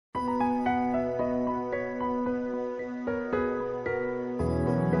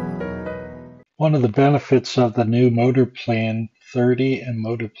One of the benefits of the new Motor Plan 30 and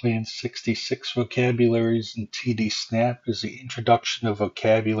Motor Plan 66 vocabularies in TD Snap is the introduction of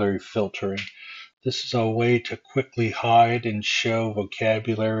vocabulary filtering. This is a way to quickly hide and show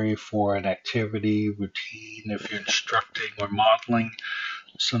vocabulary for an activity, routine, if you're instructing or modeling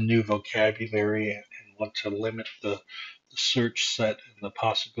some new vocabulary and want to limit the search set and the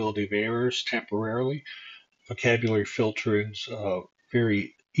possibility of errors temporarily. Vocabulary filtering is a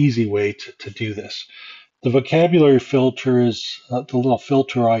very easy way to do this. The vocabulary filter is the little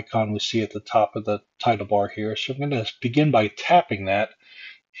filter icon we see at the top of the title bar here. So I'm going to begin by tapping that.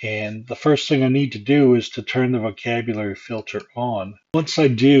 And the first thing I need to do is to turn the vocabulary filter on. Once I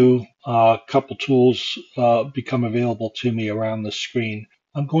do, a couple tools become available to me around the screen.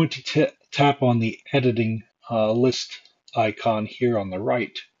 I'm going to tap on the editing list icon here on the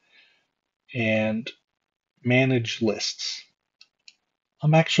right and manage lists.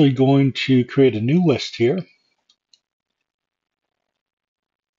 I'm actually going to create a new list here.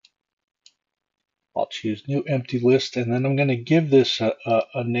 I'll choose new empty list, and then I'm going to give this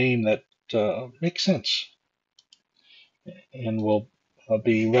a name that makes sense and will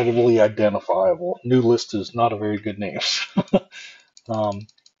be readily identifiable. New list is not a very good name. In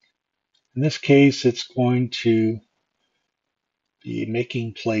this case, it's going to be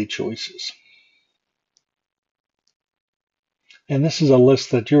making play choices. And this is a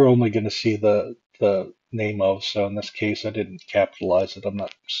list that you're only going to see the name of. So in this case, I didn't capitalize it. I'm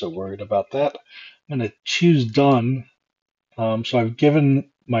not so worried about that. I'm going to choose done. So I've given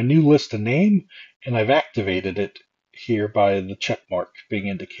my new list a name and I've activated it here by the check mark being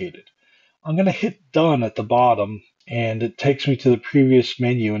indicated. I'm going to hit done at the bottom and it takes me to the previous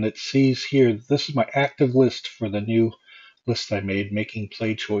menu and it sees here this is my active list for the new list I made, making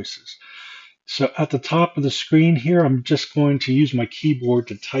play choices. So at the top of the screen here, I'm just going to use my keyboard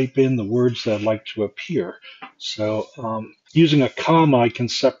to type in the words that I'd like to appear. So using a comma, I can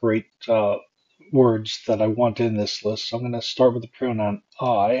separate words that I want in this list. So I'm going to start with the pronoun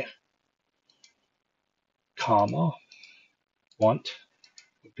I, comma, want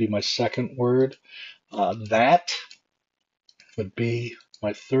would be my second word. That would be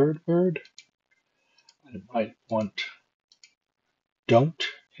my third word. I might want don't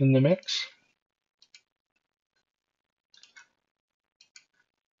in the mix.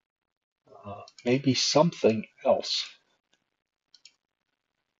 Maybe something else.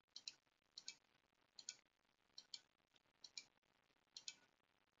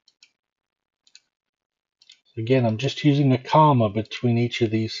 Again, I'm just using a comma between each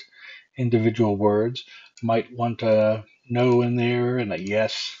of these individual words. Might want a no in there and a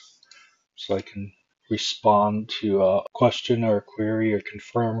yes so I can respond to a question or a query or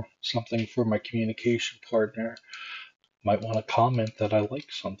confirm something for my communication partner. Might want to comment that I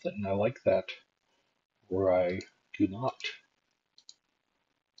like something, I like that, or I do not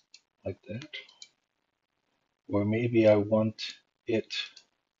like that. Or maybe I want it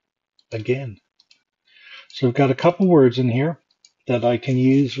again. So I've got a couple words in here that I can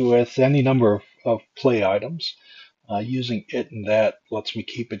use with any number of play items. Using it and that lets me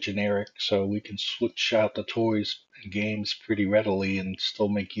keep it generic so we can switch out the toys and games pretty readily and still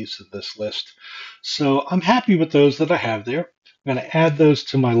make use of this list. So I'm happy with those that I have there. I'm going to add those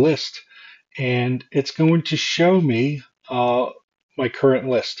to my list and it's going to show me my current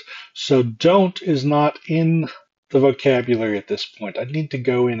list. So don't is not in the vocabulary at this point. I need to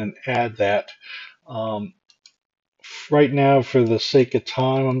go in and add that. Right now, for the sake of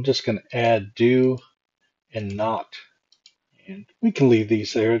time, I'm just going to add do and not. And we can leave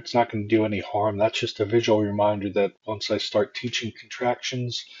these there. It's not going to do any harm. That's just a visual reminder that once I start teaching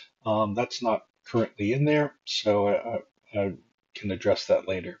contractions, that's not currently in there. So I can address that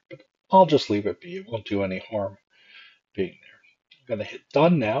later. But I'll just leave it be. It won't do any harm being there. I'm going to hit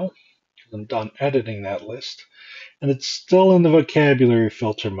done now because I'm done editing that list. And it's still in the vocabulary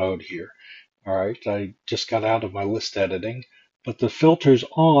filter mode here. All right, I just got out of my list editing, but the filter's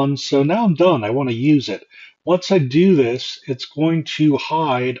on, so now I'm done. I want to use it. Once I do this, it's going to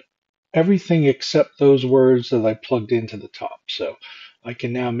hide everything except those words that I plugged into the top. So I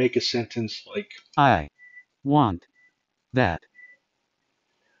can now make a sentence like, I want that.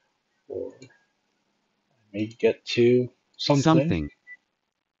 Or I may get to something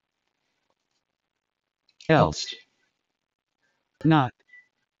Else. Not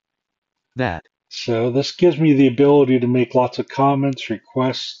that. So this gives me the ability to make lots of comments,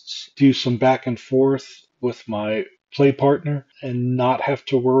 requests, do some back and forth with my play partner, and not have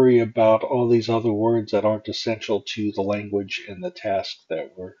to worry about all these other words that aren't essential to the language and the task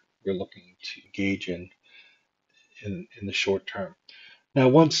that we're looking to engage in the short term. Now,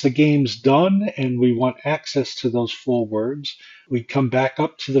 once the game's done and we want access to those full words, we come back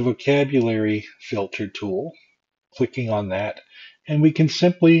up to the vocabulary filter tool, clicking on that, and we can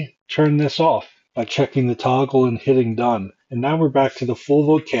simply turn this off by checking the toggle and hitting done. And now we're back to the full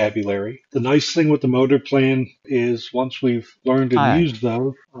vocabulary. The nice thing with the motor plan is once we've learned and I, used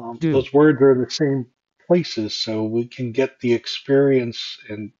do, those words are in the same places, so we can get the experience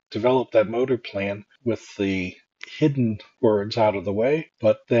and develop that motor plan with the hidden words out of the way,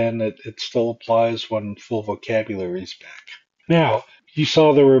 but then it still applies when full vocabulary is back. Now, you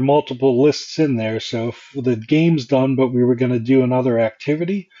saw there were multiple lists in there, so if the game's done, but we were going to do another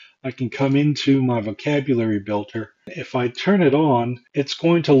activity, I can come into my vocabulary builder. If I turn it on, it's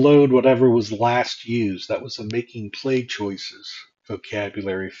going to load whatever was last used. That was a making play choices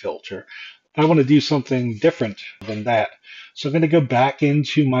vocabulary filter. I want to do something different than that. So I'm going to go back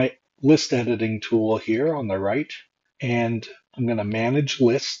into my list editing tool here on the right, and I'm going to manage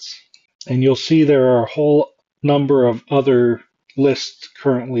lists. And you'll see there are a whole number of other lists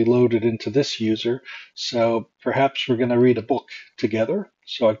currently loaded into this user. So perhaps we're going to read a book together.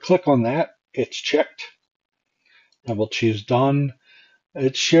 So I click on that. It's checked. I will choose done.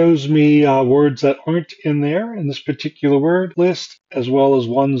 It shows me words that aren't in there in this particular word list, as well as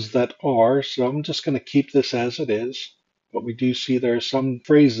ones that are. So I'm just going to keep this as it is. But we do see there are some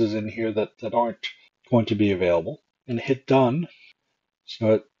phrases in here that aren't going to be available. And hit done.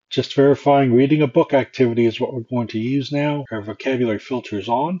 So just verifying reading a book activity is what we're going to use now. Our vocabulary filter is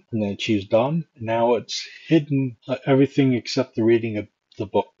on, and then choose done. Now it's hidden everything except the reading of the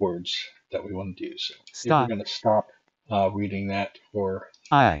book words that we want to do. So if we're stop, going to stop reading that, or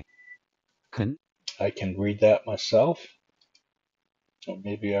I, can, I can read that myself. So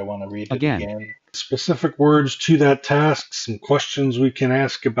maybe I want to read it again, again. Specific words to that task, some questions we can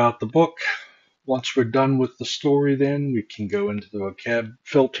ask about the book. Once we're done with the story, then we can go into the vocab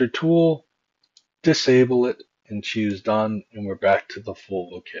filter tool, disable it, and choose done, and we're back to the full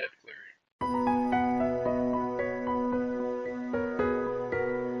vocabulary.